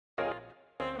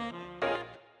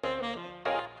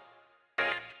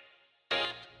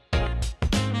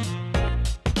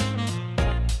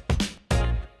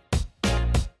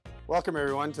Welcome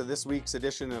everyone to this week's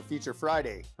edition of Feature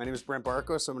Friday. My name is Brent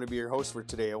Barkhouse. I'm going to be your host for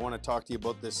today. I want to talk to you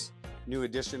about this new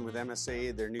addition with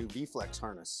MSA, their new V-Flex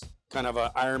harness. Kind of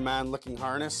an Iron Man looking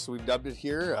harness, we've dubbed it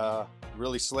here.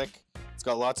 Really slick. It's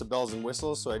got lots of bells and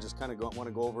whistles, so I just kind of want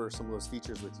to go over some of those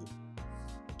features with you.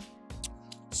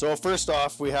 So first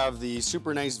off, we have the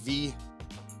super nice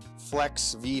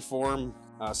V-Flex V-form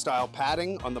style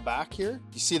padding on the back here.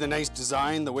 You see the nice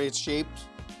design, the way it's shaped.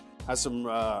 Has some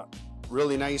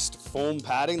really nice foam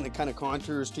padding that kind of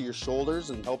contours to your shoulders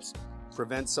and helps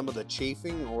prevent some of the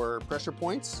chafing or pressure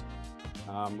points.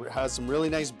 It has some really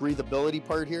nice breathability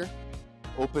part here.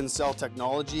 Open cell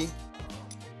technology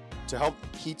to help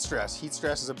heat stress. Heat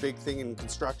stress is a big thing in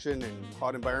construction and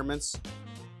hot environments.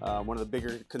 One of the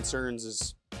bigger concerns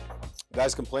is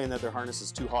guys complain that their harness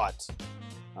is too hot.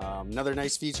 Another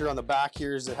nice feature on the back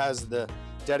here is it has the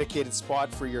dedicated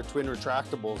spot for your twin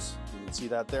retractables. You can see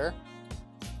that there.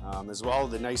 As well,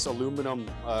 the nice aluminum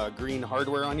green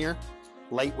hardware on here.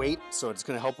 Lightweight, so it's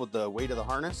going to help with the weight of the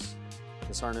harness.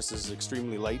 This harness is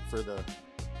extremely light for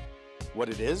what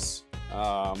it is.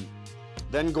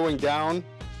 Then going down,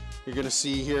 you're going to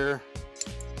see here,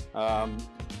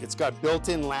 it's got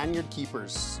built-in lanyard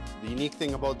keepers. The unique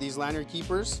thing about these lanyard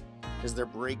keepers is they're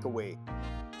breakaway.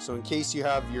 So in case you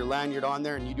have your lanyard on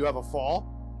there and you do have a fall,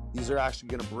 these are actually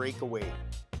going to break away.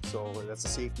 So that's a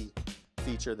safety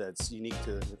feature that's unique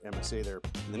to MSA there.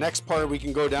 And the next part we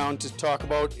can go down to talk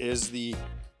about is the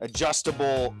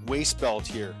adjustable waist belt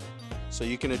here. So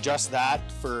you can adjust that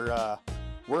for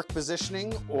work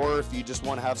positioning, or if you just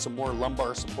want to have some more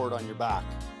lumbar support on your back.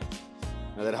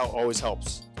 Now that always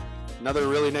helps. Another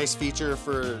really nice feature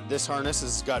for this harness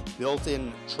is it's got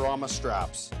built-in trauma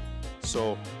straps.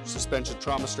 So suspension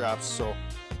trauma straps. So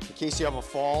in case you have a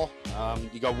fall,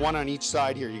 you got one on each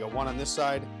side here. You got one on this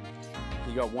side,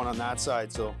 you got one on that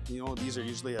side. So, you know, these are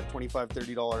usually a $25,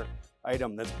 $30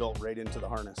 item that's built right into the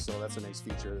harness. So that's a nice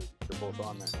feature that they're both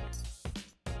on there.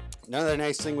 Another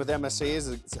nice thing with MSA is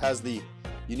it has the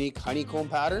unique honeycomb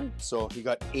pattern. So you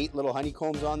got 8 little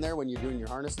honeycombs on there when you're doing your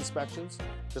harness inspections.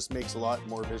 Just makes a lot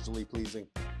more visually pleasing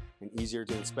and easier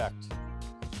to inspect.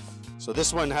 So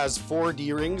this one has 4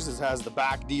 D-rings. It has the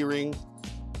back D-ring,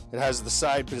 it has the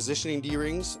side positioning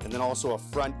D-rings, and then also a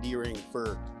front D-ring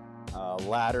for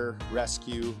ladder,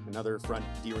 rescue, and other front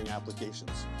D-ring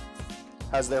applications.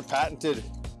 Has their patented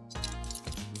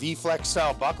V-Flex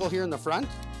style buckle here in the front.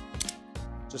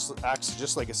 Just acts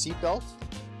just like a seat belt.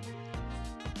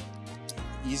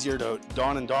 Easier to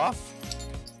don and doff.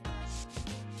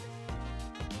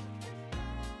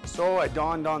 So I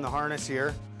donned on the harness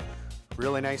here.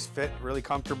 Really nice fit, really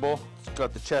comfortable. It's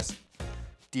got the chest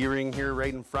D-ring here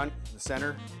right in front, the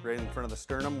center, right in front of the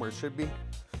sternum where it should be.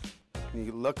 And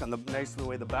you can look on the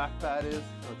way the back pad is,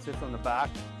 how it sits on the back.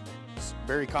 It's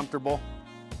very comfortable.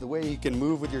 The way you can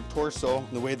move with your torso,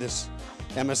 the way this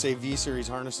MSA V-Series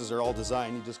harnesses are all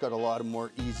designed, you just got a lot of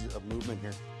more ease of movement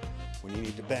here. When you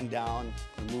need to bend down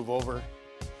and move over,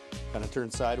 kind of turn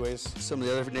sideways. Some of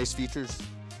the other nice features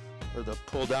are the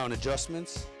pull down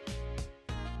adjustments.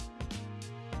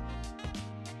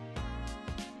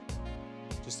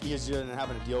 Just easier than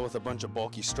having to deal with a bunch of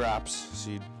bulky straps.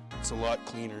 So it's a lot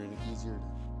cleaner and easier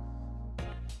to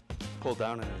pull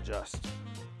down and adjust.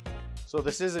 So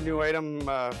this is a new item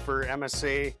for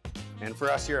MSA, and for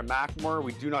us here at Mackmore,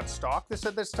 we do not stock this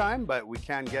at this time, but we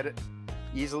can get it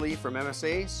easily from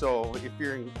MSA. So if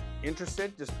you're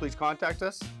interested, just please contact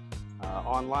us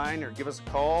online, or give us a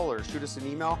call, or shoot us an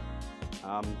email,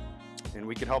 and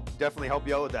we can definitely help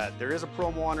you out with that. There is a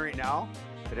promo on right now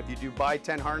that if you do buy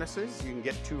 10 harnesses, you can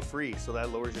get 2 free, so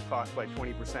that lowers your cost by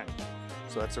 20%.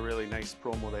 So that's a really nice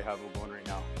promo they have going right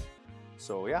now.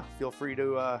 So yeah, feel free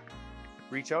to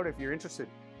reach out if you're interested.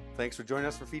 Thanks for joining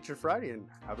us for Feature Friday, and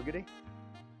have a good day.